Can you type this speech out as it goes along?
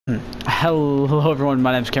Hello everyone,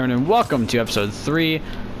 my name is Cameron and welcome to episode 3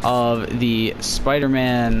 of the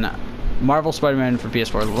Spider-Man, Marvel Spider-Man for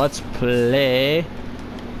PS4 Let's Play.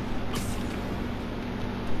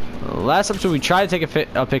 Last episode we tried to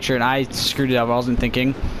take a picture and I screwed it up. I wasn't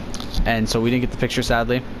thinking, and so we didn't get the picture,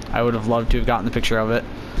 sadly. I would have loved to have gotten the picture of it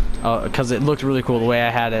because it looked really cool the way I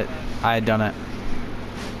had done it.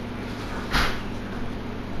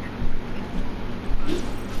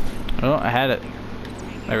 Oh, I had it.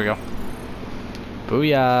 There we go.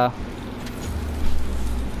 Booyah.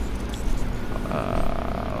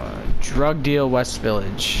 Drug deal, West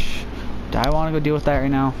Village. Do I want to go deal with that right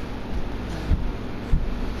now?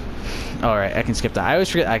 Alright, I can skip that. I always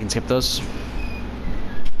forget I can skip those.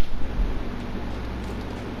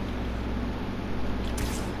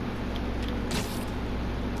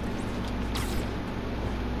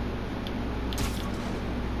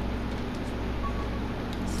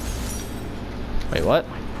 Wait, what?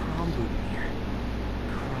 My prom boutonniere.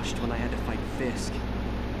 Crushed when I had to fight Fisk.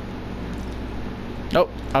 Nope,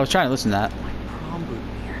 I was trying to listen to that. My prom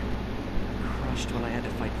boutonniere. Crushed when I had to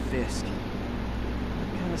fight Fisk.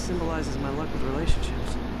 That kind of symbolizes my luck with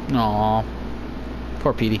relationships. Aww.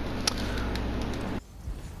 Poor Petey.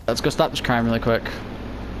 Let's go stop this crime really quick.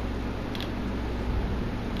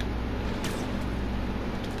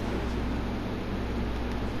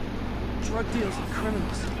 Drug deals and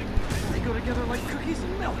criminals. They go together like cookies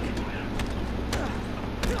and milk.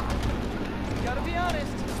 Gotta be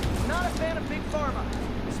honest, not a fan of Big Pharma.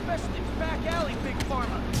 Especially back alley Big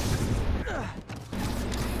Pharma.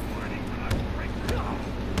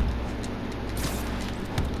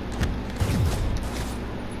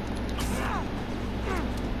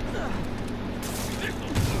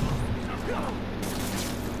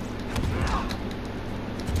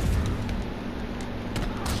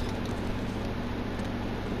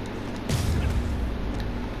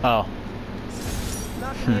 Oh.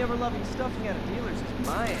 Not me ever loving stuffing out of dealers is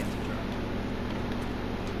my anti-drug.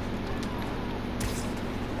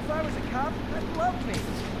 If I was a cop, I'd love me.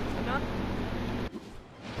 I'm not.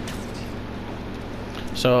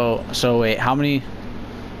 So wait, how many?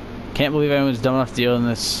 Can't believe anyone's dumb enough to deal in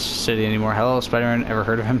this city anymore. Hello, Spider-Man. Ever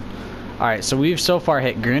heard of him? Alright, so we've so far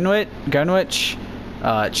hit Greenwich,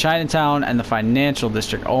 Chinatown, and the Financial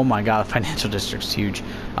District. Oh my god, the Financial District's huge.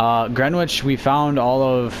 Greenwich, we found all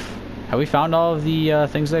of... Have we found all of the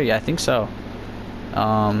things there? Yeah, I think so.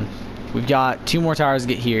 We've got 2 more towers to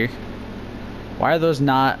get here. Why are those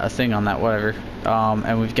not a thing on that? Whatever.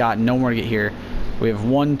 And we've got no more to get here. We have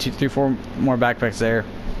 1, 2, 3, 4 more backpacks there.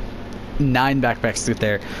 9 backpacks to get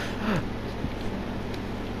there.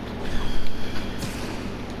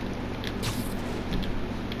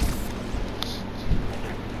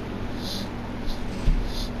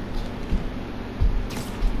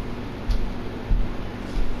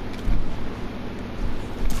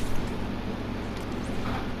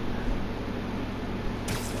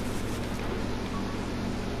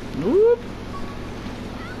 Whoop.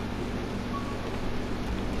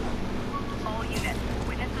 All units,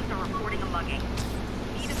 witnesses are reporting a mugging.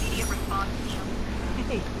 Need immediate response team.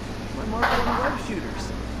 Hey, my Mark 1 web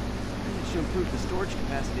shooters. Managed to improve the storage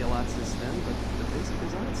capacity a lot since then, but the basic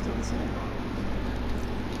design's still the same.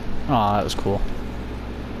 Oh, that was cool.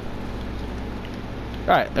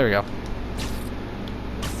 Alright, there we go.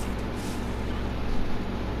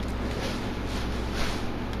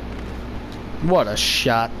 What a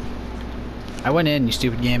shot. I went in, you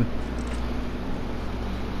stupid game.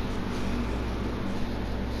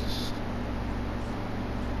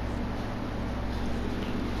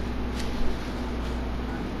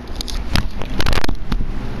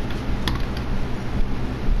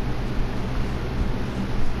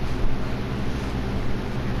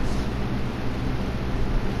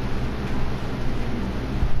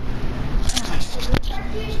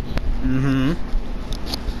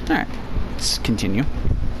 Alright, let's continue.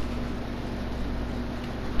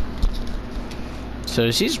 So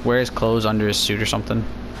does he just wear his clothes under his suit or something?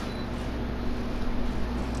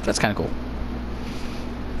 That's kind of cool.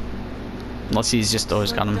 Unless he's just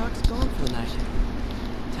always got them. Doc's gone for the night.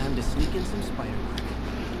 Time to sneak in some spider work.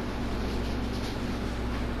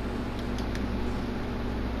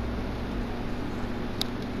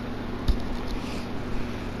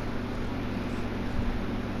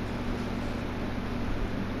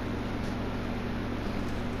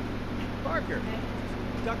 Parker,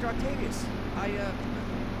 Dr. Octavius, what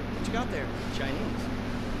you got there? Chinese.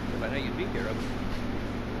 If I know you'd be here, what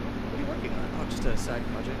are you working on? Oh, just a side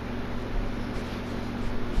project.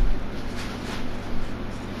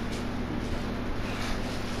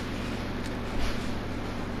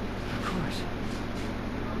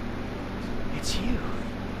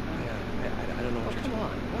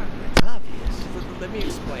 Let me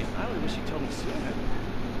explain. I only wish you told me sooner.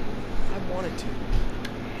 I wanted to.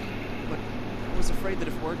 But I was afraid that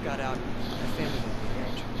if word got out, my family would be in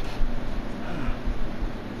danger.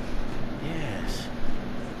 Yes.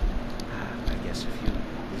 I guess if you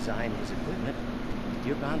design his equipment,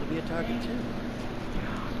 you're bound to be a target too.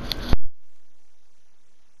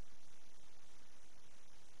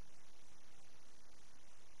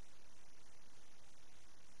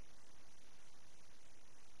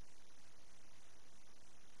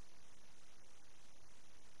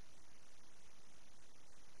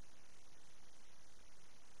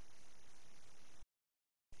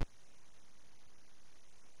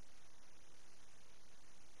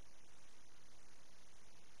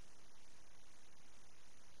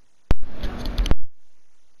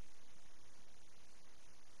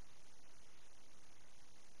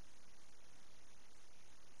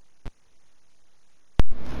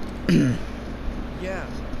 Yeah.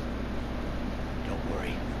 Don't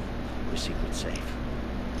worry. Your secret's safe.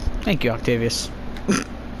 Thank you, Octavius.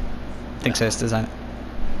 Thanks, I just designed it.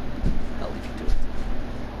 I'll leave you to it.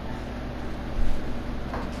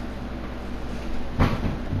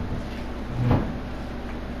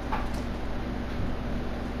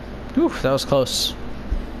 Whew, that was close.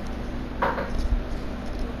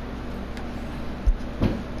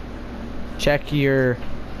 Check your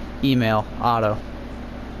email, Otto.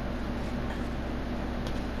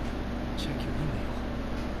 Check your email.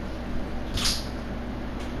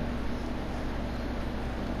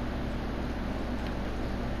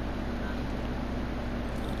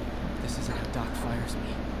 This isn't how Doc fires me.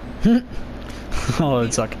 Oh,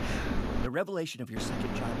 it'd suck. The revelation of your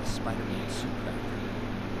second job as Spider-Man suit crafter,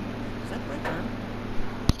 is that the right term?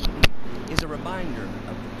 Is a reminder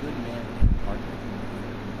of the good man and partner.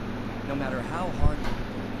 No matter how hard you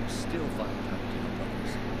work, you still find time to help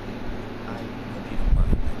others. I hope you don't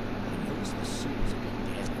mind, but I noticed the suit was a bit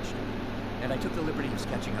damaged, and I took the liberty of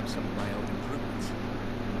sketching up some of my own improvements.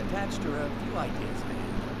 Attached are a few ideas I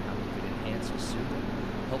had on how we could enhance his suit and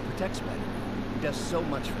help protect Spider-Man, who does so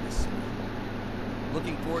much for this city.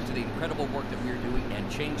 Looking forward to the incredible work that we're doing and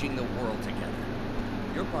changing the world together.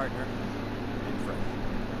 Your partner and friend,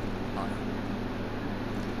 Otto.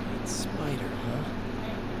 It's Spider, huh?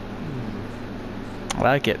 I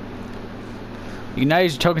like it. You can now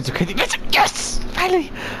use your tokens to create the... Yes! Finally!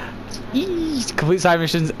 Yee! Complete side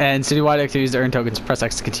missions and citywide activities to earn tokens. Press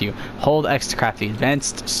X to continue. Hold X to craft the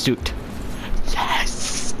advanced suit.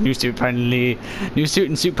 Yes! New suit finally. New suit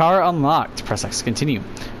and suit power unlocked. Press X to continue.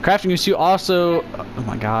 Crafting new suit also... Oh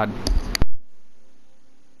my god.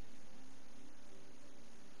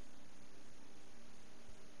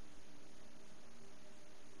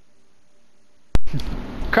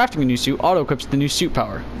 Crafting a new suit auto-equips the new suit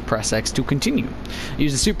power. Press X to continue.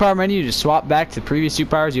 Use the suit power menu to swap back to the previous suit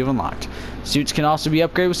powers you have unlocked. Suits can also be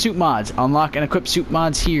upgraded with suit mods. Unlock and equip suit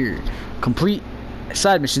mods here. Complete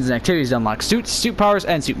side missions and activities to unlock suits, suit powers,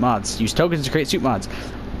 and suit mods. Use tokens to create suit mods.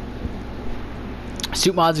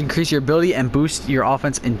 Suit mods increase your ability and boost your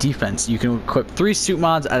offense and defense. You can equip 3 suit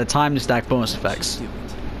mods at a time to stack bonus effects. Do it.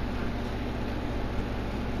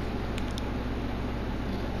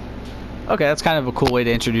 Okay, that's kind of a cool way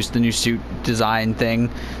to introduce the new suit design thing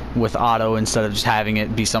with Otto instead of just having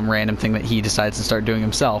it be some random thing that he decides to start doing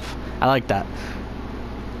himself. I like that.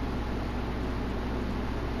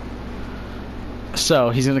 So,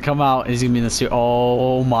 he's going to come out and he's going to be in the suit.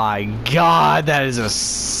 Oh my god, that is a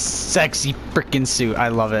sexy freaking suit. I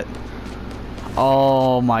love it.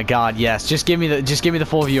 Oh my god, yes. Just give me the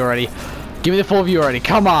full view already. Give me the full view already.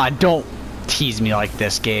 Come on, don't tease me like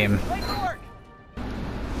this game.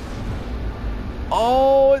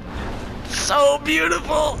 Oh, it's so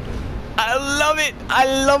beautiful. I love it.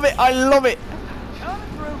 I love it. I love it. Coming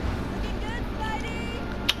through. Looking good,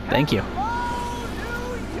 Spidey. Thank you.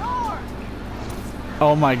 Hello, New York.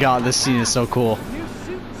 Oh my god, this scene is so cool. New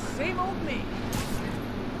suit, same old me.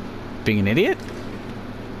 Being an idiot?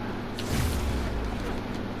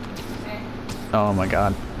 Oh my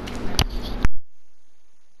god.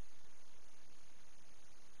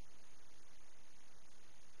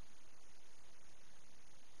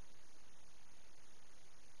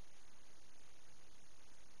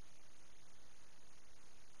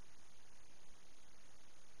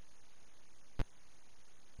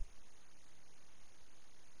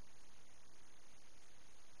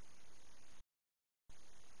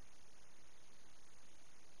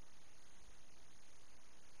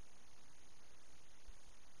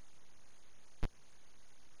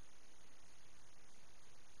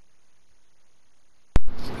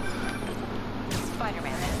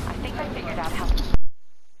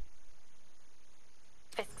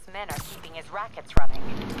 men are keeping his rackets running.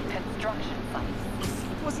 Construction sites.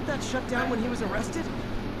 Wasn't that shut down when he was arrested?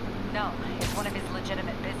 No, it's one of his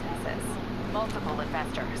legitimate businesses. Multiple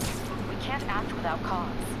investors. We can't act without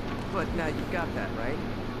cause. But now you've got that, right?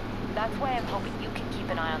 That's why I'm hoping you can keep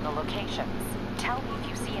an eye on the locations. Tell me if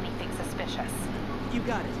you see anything suspicious. You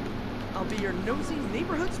got it. I'll be your nosy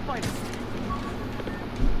neighborhood spider.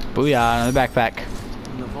 Booyah, another backpack.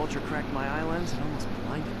 When the vulture cracked my eye lens, it almost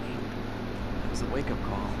blinded me. That was a wake-up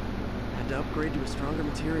call. Had to upgrade to a stronger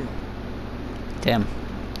material. Damn.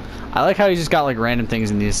 I like how you just got like random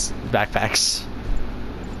things in these backpacks.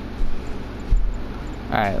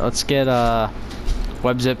 Alright, let's get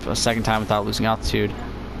web zip a second time without losing altitude.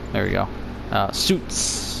 There we go.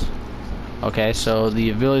 Suits. Okay, so the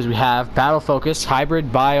abilities we have: battle focus,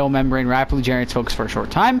 hybrid biomembrane rapidly generates focus for a short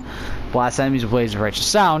time, blast enemies with blades of righteous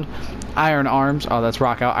sound, iron arms, oh that's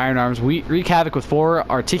rock out, iron arms, we wreak havoc with 4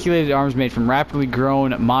 articulated arms made from rapidly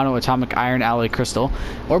grown monoatomic iron alloy crystal,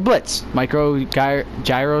 or blitz, micro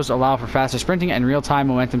gyros allow for faster sprinting and real-time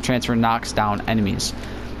momentum transfer knocks down enemies.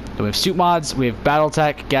 Then we have suit mods, we have battle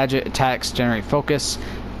tech, gadget attacks generate focus,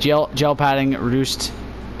 gel padding reduces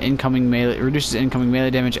incoming melee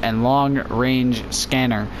damage, and long range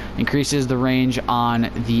scanner increases the range on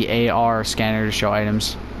the AR scanner to show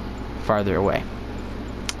items farther away.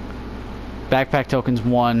 Backpack tokens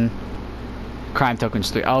 1, crime tokens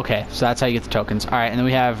 3. Okay, so that's how you get the tokens. Alright, and then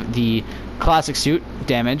we have the classic suit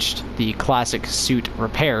damaged, the classic suit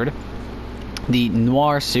repaired, the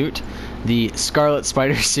noir suit, the scarlet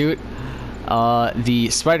spider suit, the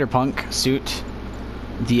spider punk suit,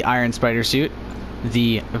 the iron spider suit,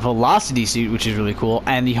 the velocity suit, which is really cool,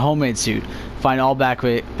 and the homemade suit. Find all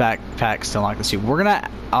backpacks to unlock the suit. We're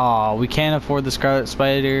gonna we can't afford the scarlet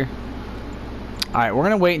spider. Alright, we're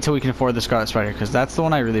gonna wait until we can afford the scarlet spider because that's the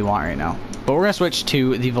one I really want right now. But we're gonna switch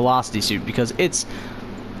to the velocity suit because it's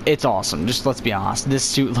awesome. Just let's be honest, this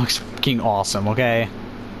suit looks freaking awesome, okay?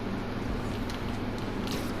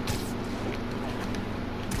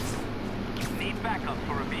 Need backup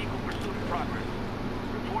for a vehicle pursuit in progress.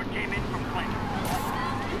 Report came in from Clinton.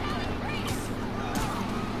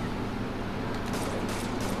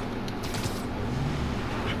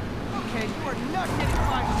 Okay, you are not getting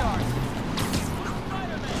 5 stars.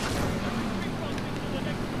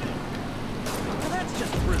 Well, that's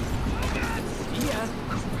just rude. Yeah.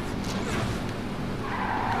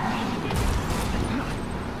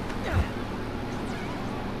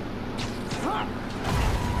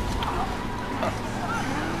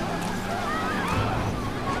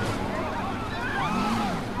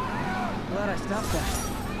 Glad I stopped that.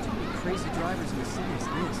 Too many crazy drivers in the city as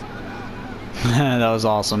it is. That was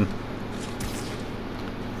awesome.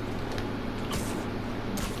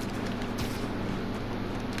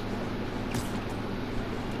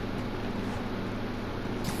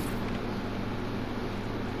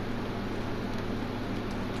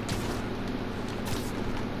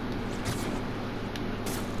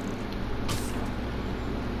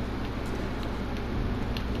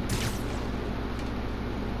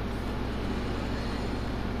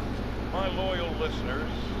 My loyal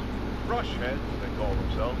listeners, brushheads they call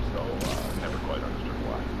themselves, though never quite understood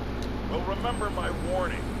why, will remember my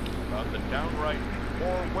warning about the downright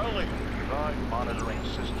Orwellian crime monitoring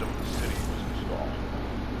system the city was installed.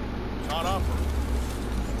 Not operating.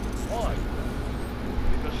 Why?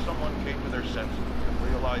 Because someone came to their senses and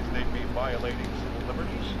realized they'd be violating civil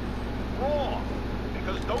liberties? Wrong!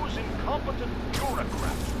 Because those incompetent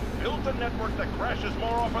bureaucrats built a network that crashes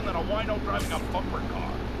more often than a wino driving a bumper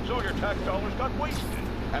car. So your tax dollars got wasted,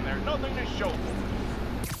 and there's nothing to show for it.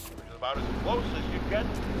 Which is about as close as you get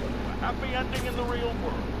to a happy ending in the real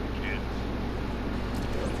world, kids.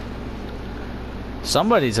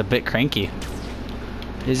 Somebody's a bit cranky.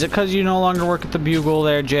 Is it because you no longer work at the Bugle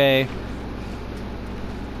there, Jay?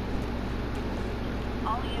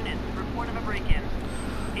 All units, report of a break-in.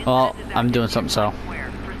 Well, I'm doing something, so.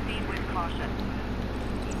 Proceed with caution.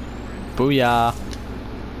 Booyah.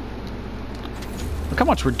 Look how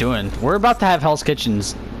much we're doing. We're about to have Hell's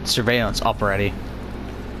Kitchen's surveillance up already.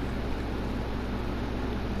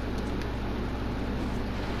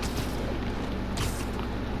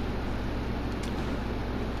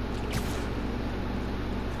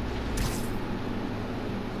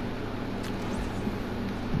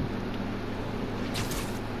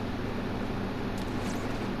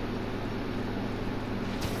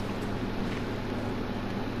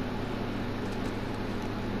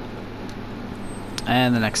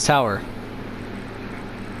 And the next tower.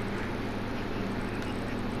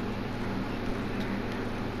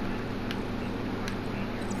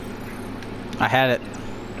 I had it.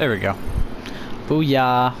 There we go.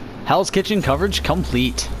 Booyah. Hell's Kitchen coverage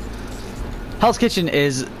complete. Hell's Kitchen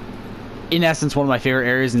is, in essence, one of my favorite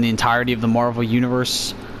areas in the entirety of the Marvel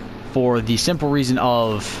Universe for the simple reason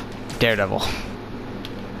of Daredevil.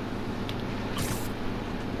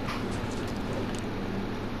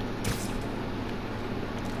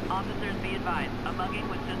 Officers be advised, a mugging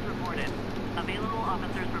was just reported. Available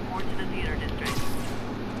officers report to the theater district.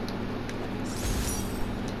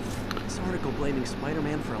 This article blaming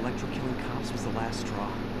Spider-Man for electro-killing cops was the last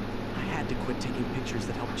straw. I had to quit taking pictures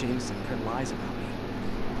that helped Jameson print lies about me.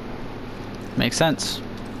 Makes sense.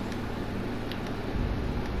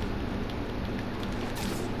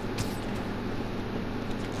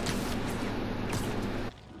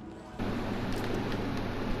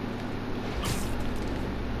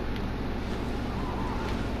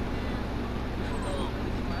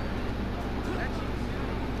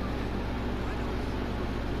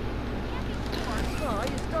 Oh,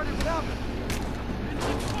 you started without me.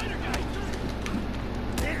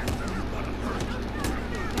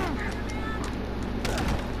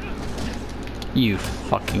 You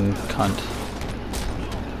fucking cunt.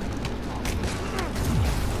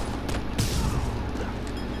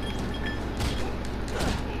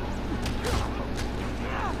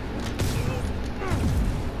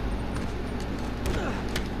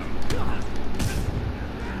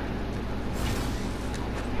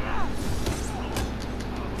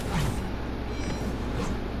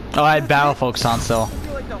 Oh, I had Battle Folks on still. I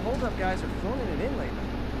feel like the hold-up guys are phoning it in lately.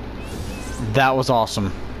 That was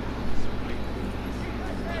awesome.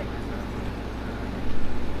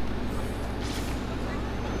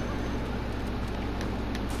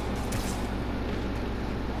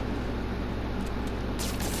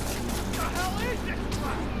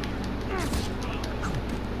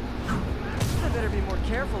 I better be more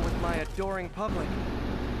careful with my adoring public.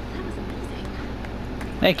 That was amazing.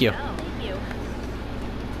 Thank you. Oh, thank you.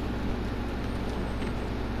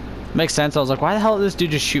 Makes sense. I was like, why the hell did this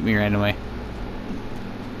dude just shoot me randomly?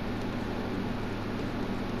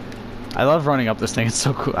 I love running up this thing. It's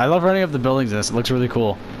so cool. I love running up the buildings in this. It looks really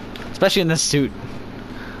cool. Especially in this suit.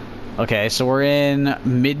 Okay, so we're in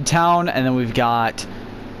Midtown, and then we've got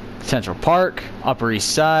Central Park, Upper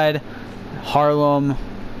East Side, Harlem,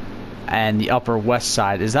 and the Upper West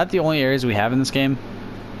Side. Is that the only areas we have in this game?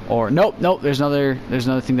 Or nope, there's another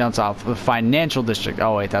thing down south, the financial district.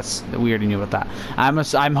 Oh wait, we already knew about that.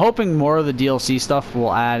 I'm hoping more of the DLC stuff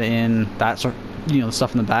will add in that sort, the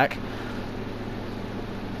stuff in the back.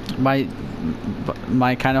 My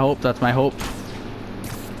kind of hope. That's my hope.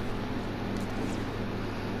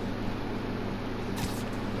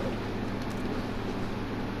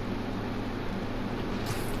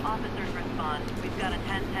 Officers respond. We've got a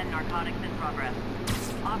 10-10 narcotics in progress.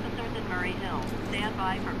 Officers in Murray Hill, stand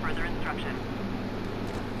by for further instruction.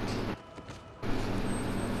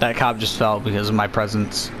 That cop just fell because of my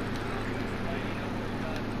presence.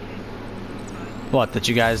 What, that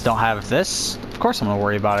you guys don't have this? Of course I'm gonna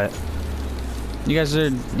worry about it. You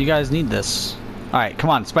guys need this. Alright, come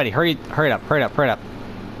on, Spidey, hurry up.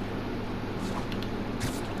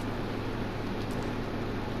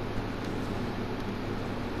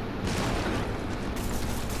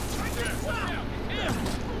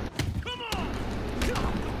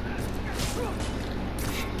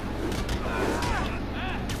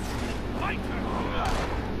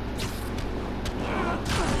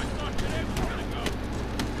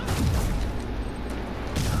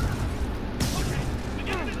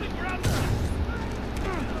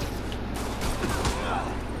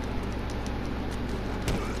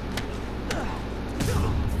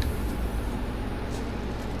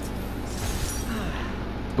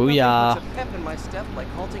 Booyah. Puts a pep in my step like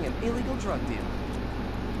halting an illegal drug deal.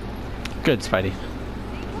 Good, Spidey.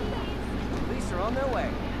 Police are on their way.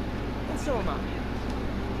 And so am I.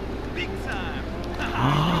 Big time.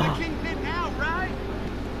 You're the kingpin now, right?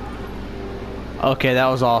 Okay, that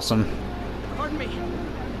was awesome. Pardon me.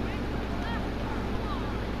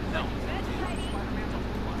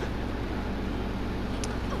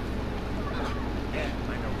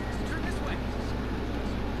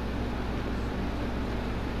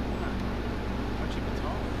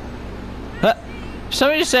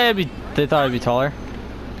 Somebody just say they thought I'd be taller.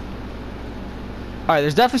 Alright,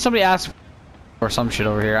 there's definitely somebody asking for some shit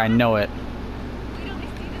over here. I know it.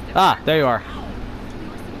 Ah, there you are.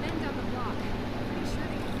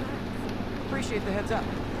 Appreciate the heads up.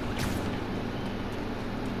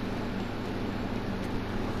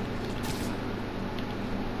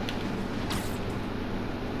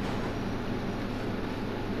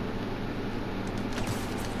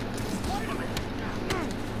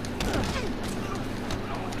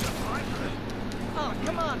 Oh,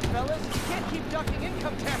 come on, fellas. You can't keep ducking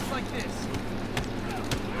income tax like this.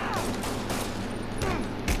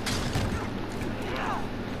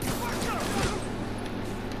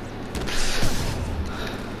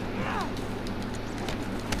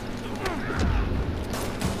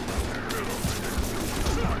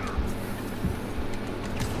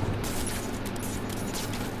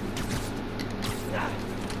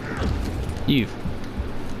 You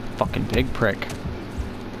fucking big prick.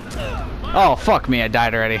 Oh, fuck me, I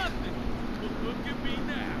died already.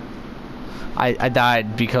 I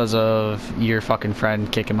died because of your fucking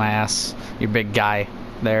friend kicking my ass. Your big guy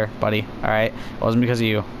there, buddy. Alright? It wasn't because of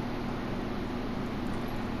you.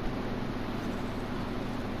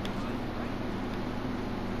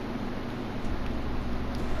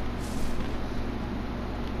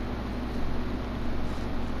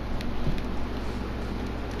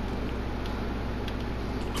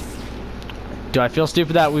 Do I feel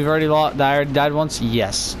stupid that we've already that I already died once?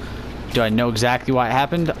 Yes. Do I know exactly why it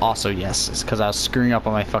happened? Also yes. It's because I was screwing up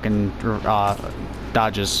on my fucking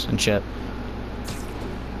dodges and shit.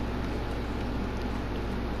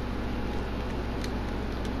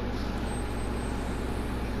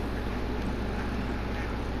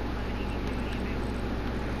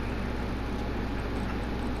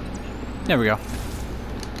 There we go.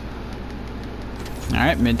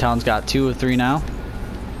 Alright, Midtown's got 2 of 3 now.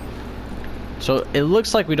 So it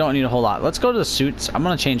looks like we don't need a whole lot. Let's go to the suits. I'm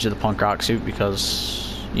gonna change to the punk rock suit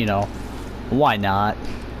because, you know, why not?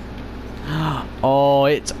 Oh,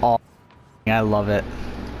 it's all. I love it.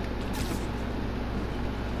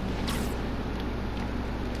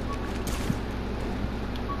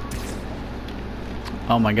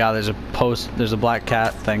 Oh my God, there's a black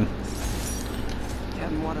cat thing.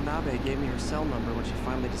 Captain Watanabe gave me her cell number when she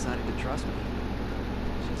finally decided to trust me.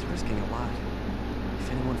 She's risking a lot.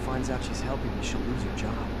 If anyone finds out she's helping me, she'll lose her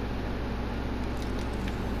job.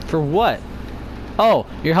 For what? Oh,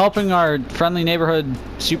 you're helping our friendly neighborhood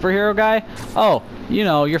superhero guy? Oh, you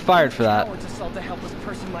know, you're fired for that. I would assault a helpless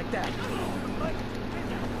person like that.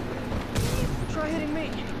 Try hitting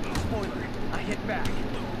me. Spoiler, I hit back.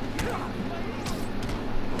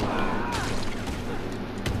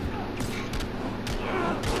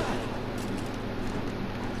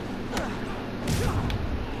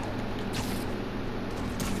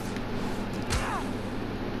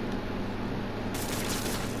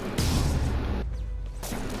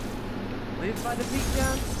 Live by the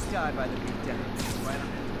beatdown, die by the beatdown. Right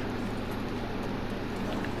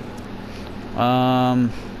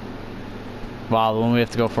on. Wow, the one we have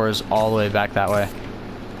to go for is all the way back that way.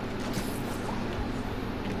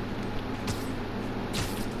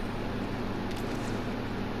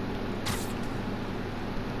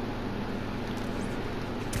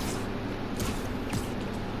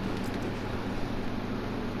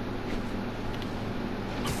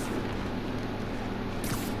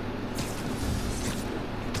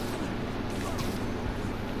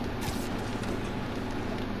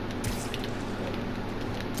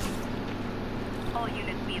 All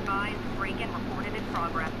units be advised, break-in reported in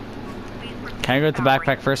progress. Please proceed Can I go with the to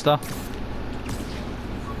backpack first, though?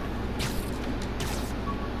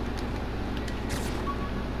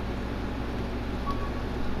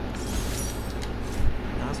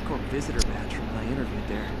 Oscorp visitor badge from when I interviewed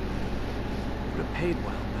there. Would have paid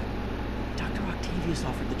well, but Dr. Octavius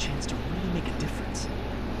offered the chance to really make a difference.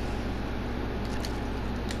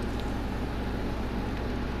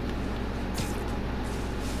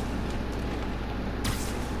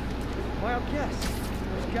 Wild guess.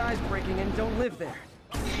 Those guys breaking in don't live there.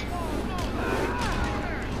 You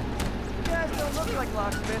guys don't look like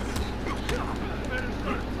locksmiths.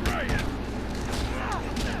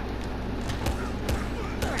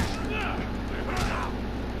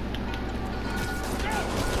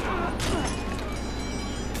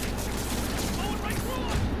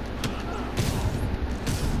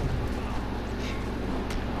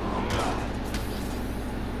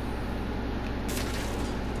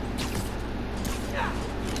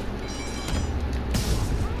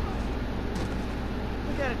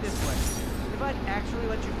 Look at it this way. If I'd actually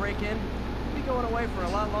let you break in, you'd be going away for a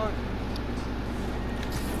lot longer.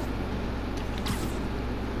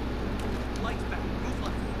 Lights back, roof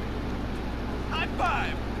left. High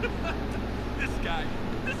five!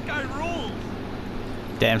 This guy rules!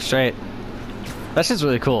 Damn straight. That shit's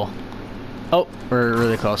really cool. Oh, we're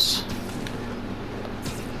really close.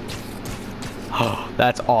 Oh,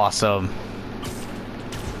 that's awesome.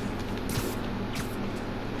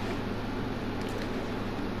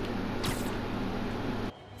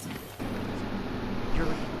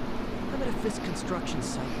 Yuri, I'm at a Fisk construction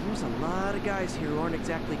site, and there's a lot of guys here who aren't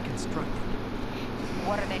exactly constructing.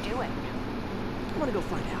 What are they doing? I want to go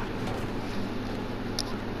find out.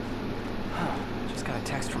 Just got a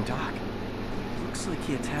text from Doc. Looks like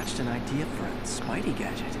he attached an idea for a Spidey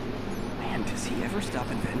gadget. Man, does he ever stop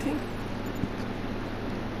inventing?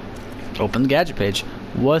 Open the gadget page.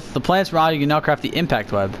 With the plants model, you can now craft the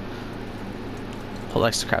impact web. Hold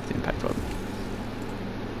X to craft the impact web.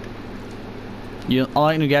 You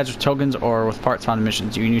unlock new gadgets with tokens or with parts found in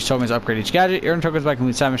missions. You can use tokens to upgrade each gadget. Earn tokens by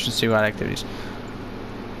completing side missions to do activities.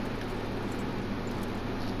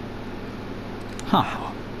 Huh.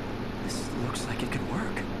 Wow. This looks like it could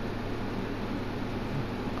work.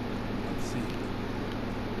 Let's see.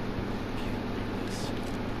 Can't read this.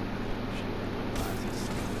 Should wear my glasses.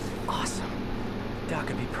 Awesome. Doc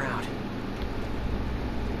would be proud.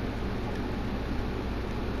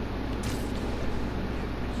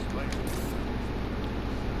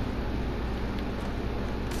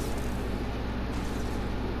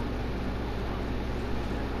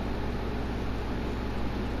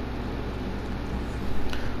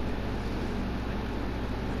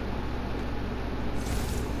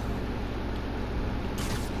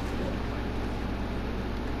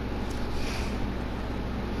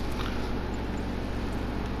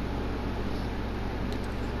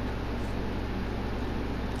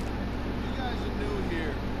 You guys are new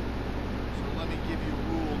here, so let me give you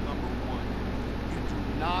rule number 1. You do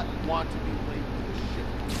not want to be late to the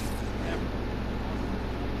shift. Ever.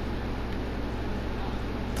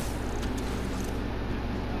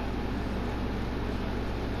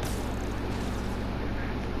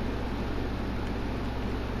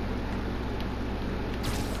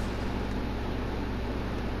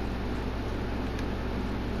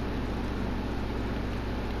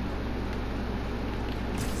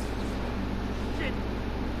 Shit!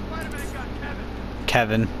 Spider-Man got Kevin!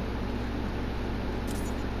 Kevin.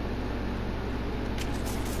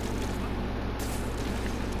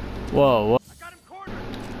 Whoa, whoa. I got him cornered!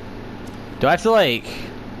 Do I have to like... Do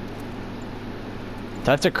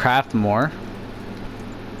I have to craft more?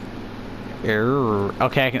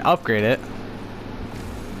 Okay, I can upgrade it.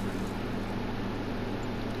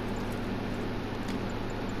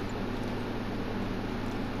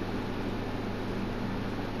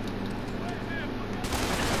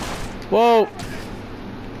 Whoa!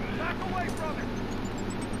 Back away from it!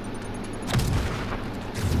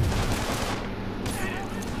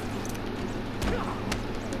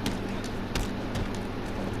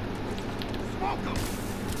 Smoke him!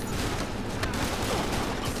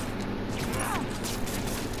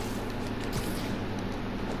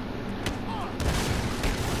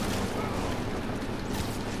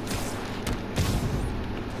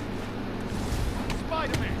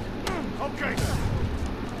 Spider-Man! Okay!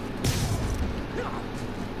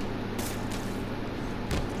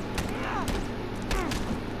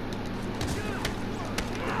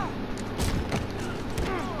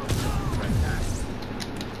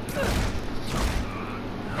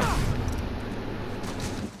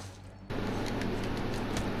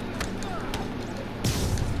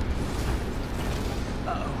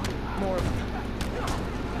 More of them.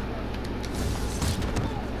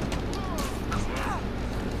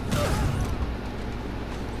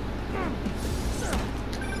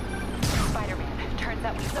 Spider-Man, turns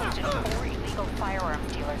out we posted 4 illegal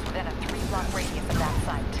firearms dealers within a 3-block radius of that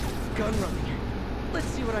site. Gun running. Let's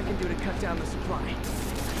see what I can do to cut down the supply.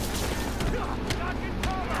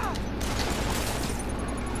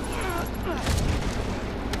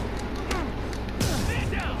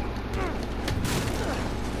 Stand down!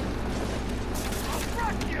 I'll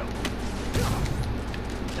wreck you!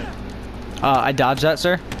 I dodged that,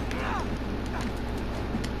 sir.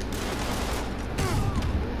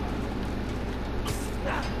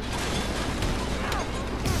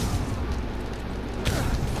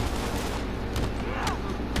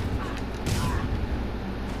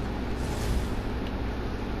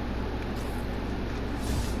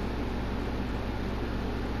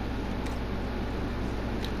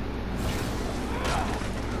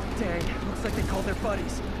 Dang, looks like they called their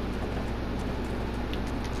buddies.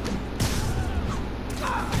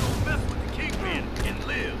 Don't mess with the Kingpin and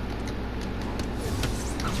live!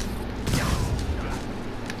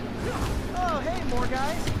 Oh, hey, more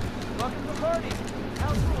guys. Welcome to the party.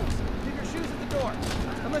 House rules. Leave your shoes at the door.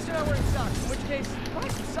 Unless you're not wearing socks, in which case, buy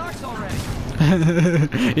some socks already.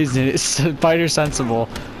 He's spider sensible.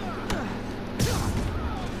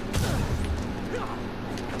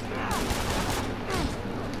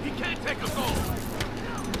 He can't take us all!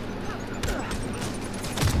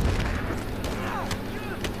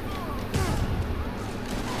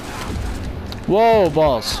 Whoa,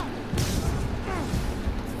 balls.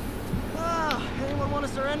 Ah, anyone want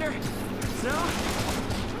to surrender? No?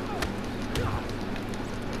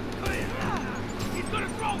 He's gonna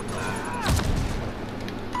throw it!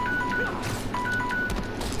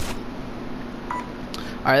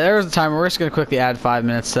 Alright, there was the timer. We're just going to quickly add 5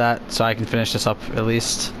 minutes to that so I can finish this up at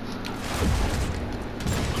least.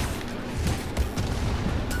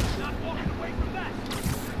 Not walking away from that!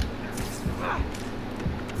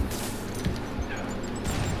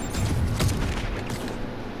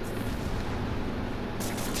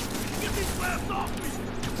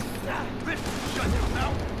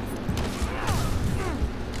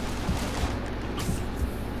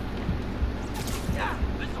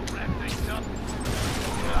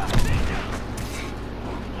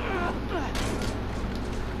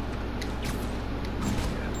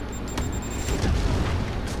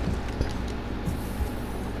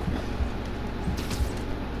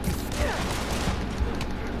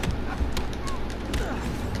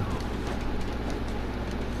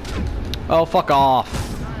 Oh, fuck off.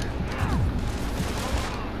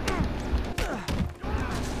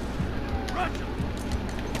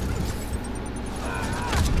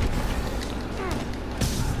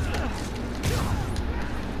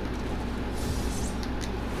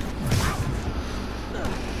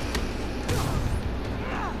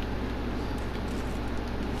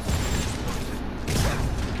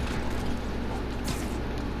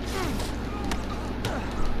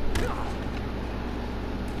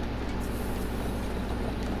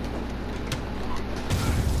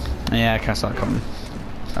 Yeah, I kind of saw it coming.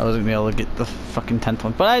 I wasn't gonna be able to get the fucking 10th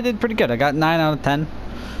one, but I did pretty good. I got 9 out of 10.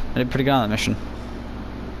 I did pretty good on that mission.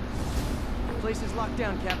 The place is locked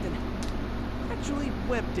down, Captain. Actually,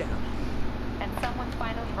 webbed down. And someone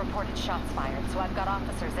finally reported shots fired, so I've got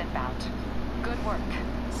officers inbound. Good work.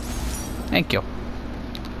 Thank you.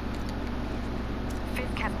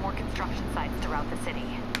 Fisk has more construction sites throughout the city,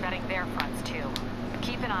 vetting their fronts too.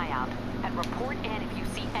 Keep an eye out, and report in if you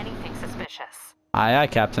see anything suspicious. Aye, aye,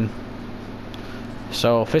 Captain.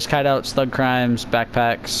 So, Fisk hideouts, thug crimes,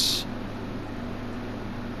 backpacks.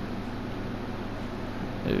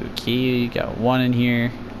 Okay, got 1 in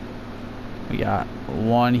here. We got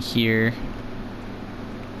 1 here.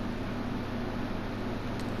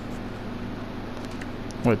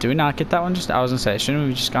 What, do we not get that one? Just I was gonna say, shouldn't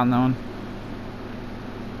we just gotten that one?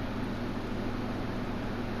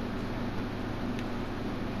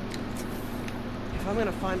 If I'm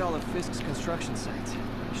gonna find all of Fisk's construction sites,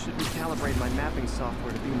 I should recalibrate my mapping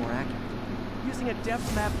software to be more accurate. Using a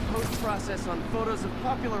depth map post-process on photos of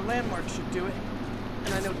popular landmarks should do it.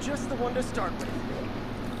 And I know just the one to start with.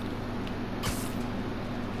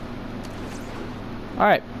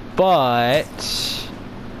 Alright, but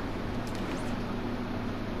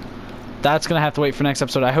that's gonna have to wait for next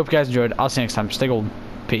episode. I hope you guys enjoyed. I'll see you next time. Stay golden.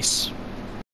 Peace.